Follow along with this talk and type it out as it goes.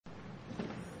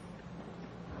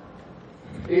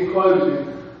In closing,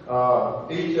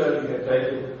 each of you have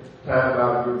taken time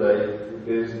out of your day, your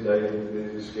busy day, your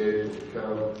busy schedule to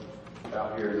come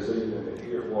out here this evening and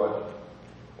hear what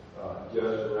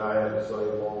Justin and I have to say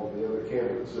along with the other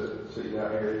candidates sitting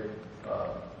out here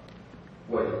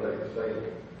waiting to take a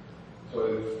stand. So,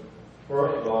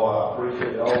 first of all, I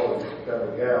appreciate all of you for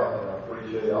coming out, and I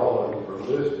appreciate all of you for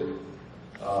listening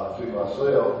to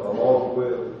myself along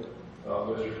with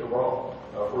Mr. Caron.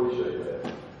 I appreciate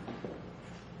that.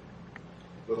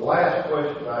 The last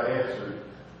question I answered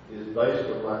is based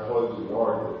on my closing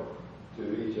argument to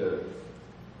each of you.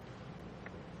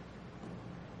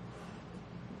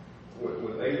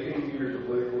 With 18 years of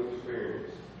legal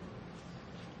experience,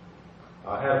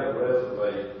 I have the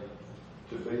resume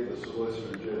to be the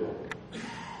Solicitor General.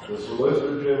 The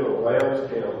Solicitor General of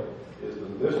Lowndes County is the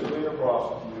misdemeanor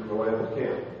prosecutor for Lowndes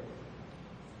County.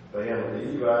 They handle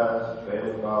DUIs,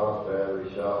 family violence,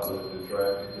 battery, shoplifting,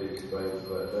 traffic tickets, things of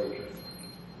that nature.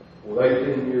 With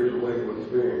 18 years of legal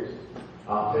experience,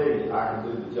 I'll tell you, I can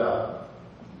do the job.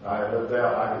 I have no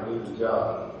doubt I can do the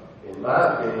job. In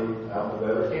my opinion, I'm the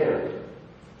better candidate.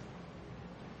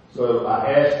 So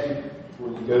I ask you,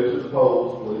 when you go to the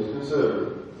polls, please consider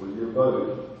with your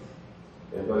vote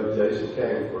and vote Jason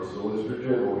Cain for Solicitor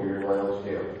General here in Lowndes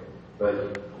County. Thank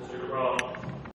you. Mr. Caron.